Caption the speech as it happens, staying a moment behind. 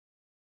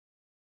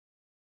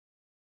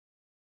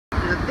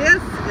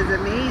is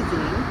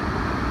amazing.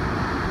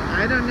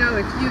 I don't know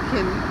if you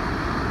can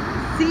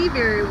see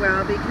very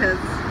well because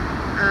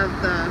of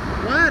the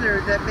water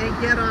that may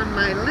get on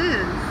my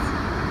lens.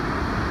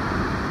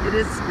 It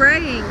is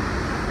spraying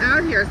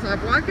out here, so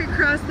I'm walking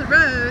across the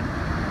road.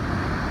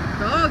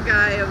 The old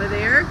guy over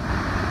there.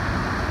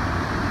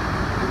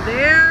 And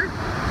there,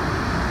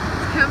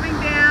 it's coming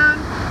down.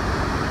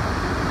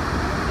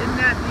 Isn't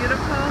that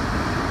beautiful?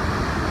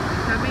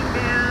 Coming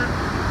down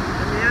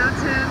the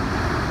mountain,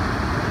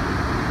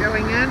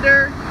 going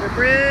under the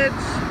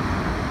bridge,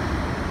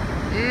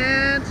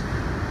 and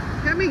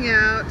coming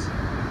out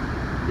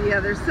the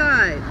other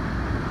side.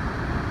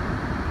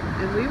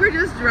 And we were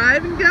just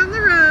driving down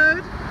the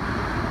road,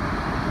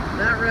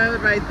 that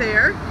road right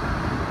there,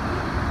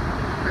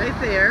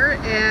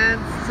 and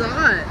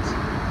saw it.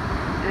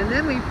 And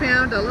then we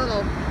found a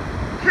little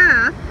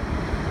path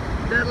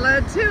that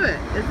led to it.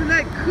 Isn't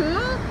that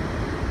cool?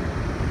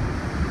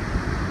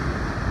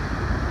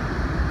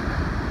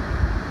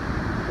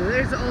 Well,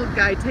 there's the old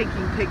guy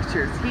taking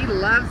pictures. He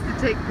loves to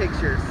take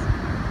pictures.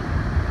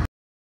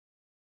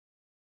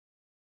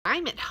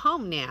 I'm at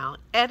home now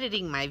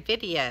editing my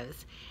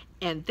videos,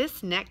 and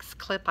this next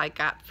clip I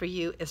got for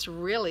you is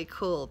really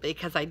cool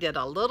because I did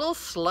a little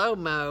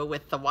slow-mo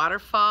with the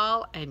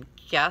waterfall, and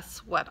guess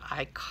what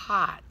I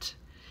caught?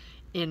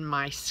 In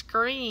my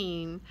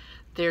screen,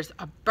 there's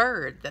a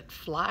bird that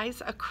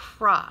flies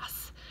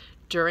across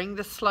during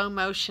the slow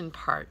motion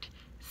part.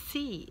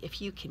 See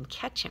if you can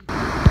catch him.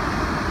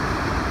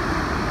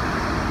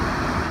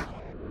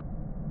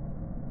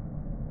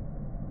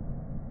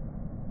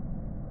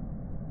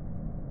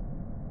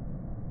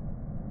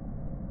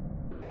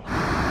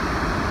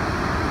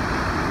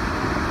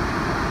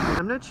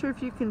 I'm not sure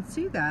if you can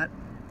see that,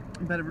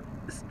 but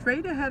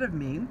straight ahead of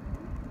me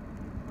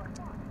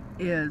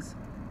is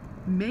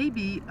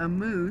maybe a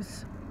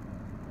moose.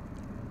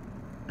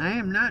 I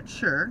am not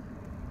sure.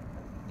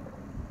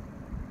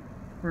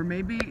 Or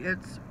maybe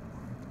it's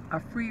a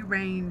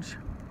free-range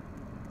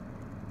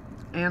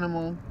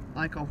animal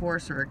like a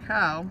horse or a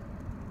cow.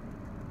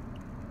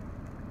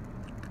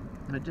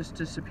 It just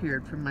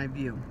disappeared from my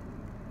view.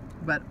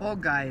 But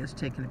old guy is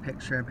taking a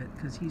picture of it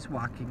because he's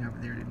walking over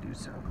there to do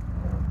so.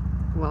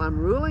 Well, I'm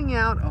ruling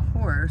out a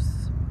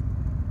horse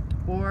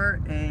or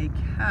a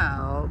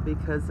cow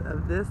because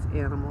of this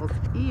animal's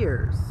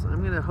ears.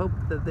 I'm going to hope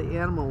that the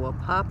animal will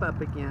pop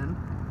up again.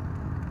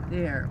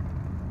 There.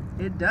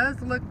 It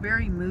does look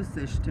very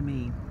moose-ish to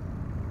me.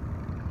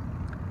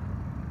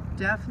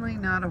 Definitely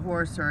not a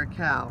horse or a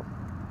cow.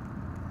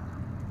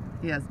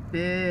 He has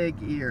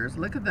big ears.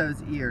 Look at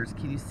those ears.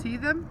 Can you see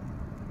them?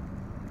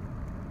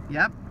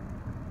 Yep.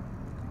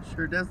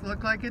 Sure does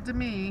look like it to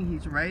me.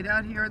 He's right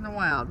out here in the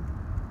wild.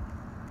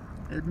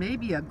 It may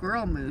be a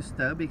girl moose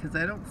though, because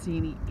I don't see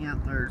any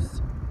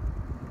antlers.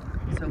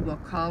 So we'll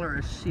call her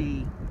a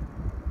she.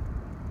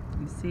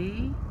 You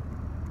see?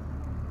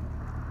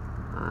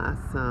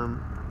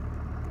 Awesome.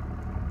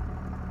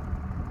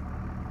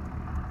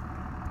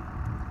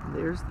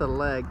 There's the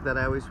leg that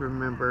I always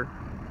remember.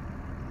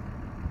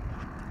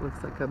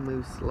 Looks like a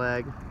moose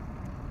leg.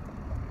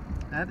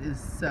 That is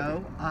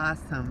so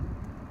awesome.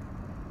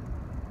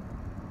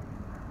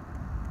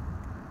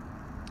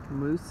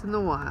 Moose in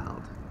the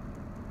wild.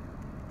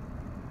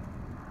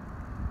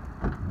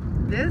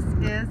 This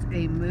is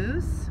a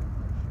moose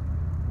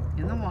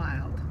in the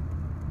wild.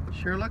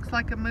 Sure looks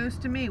like a moose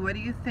to me. What do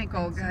you think,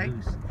 old guy?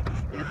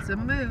 It's a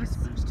moose.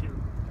 It's a moose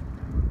too.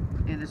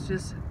 And it's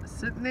just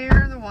sitting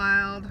there in the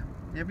wild.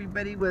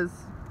 Everybody was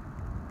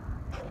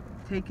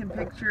taking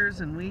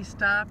pictures and we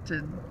stopped,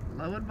 and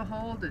lo and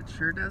behold, it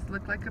sure does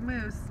look like a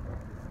moose.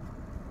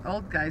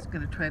 Old guy's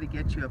going to try to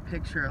get you a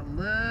picture a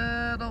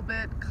little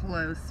bit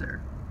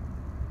closer.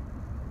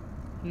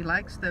 He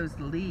likes those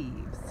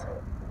leaves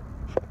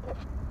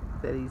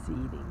that he's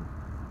eating.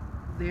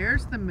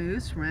 There's the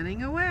moose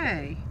running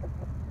away.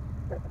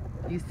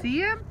 You see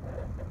him?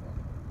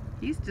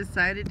 He's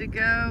decided to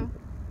go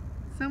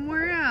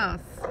somewhere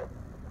else.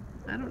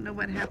 I don't know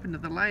what happened to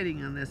the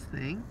lighting on this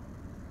thing,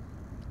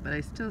 but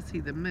I still see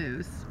the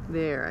moose.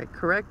 There, I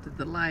corrected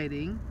the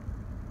lighting.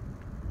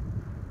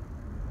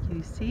 Can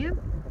you see him?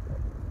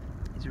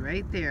 He's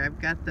right there. I've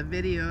got the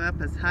video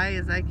up as high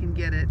as I can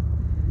get it,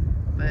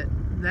 but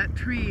that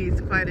tree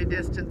is quite a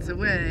distance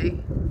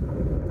away.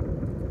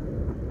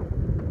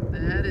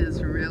 That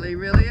is really,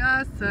 really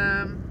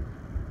awesome.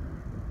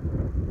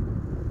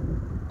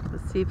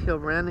 Let's see if he'll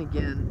run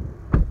again.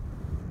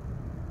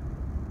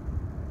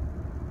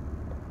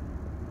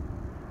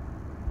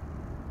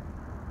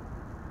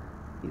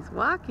 He's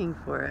walking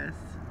for us.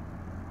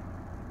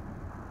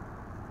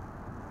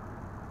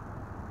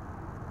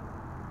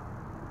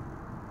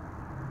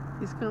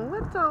 He's going,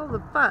 what's all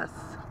the fuss?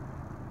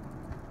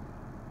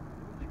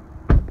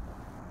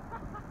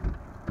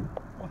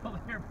 Well,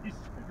 there we go.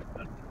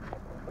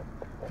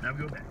 Now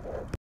go back.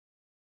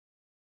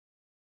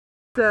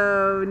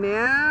 So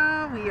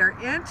now we are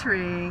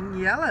entering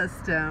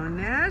Yellowstone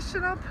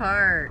National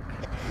Park.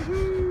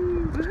 Woo-hoo.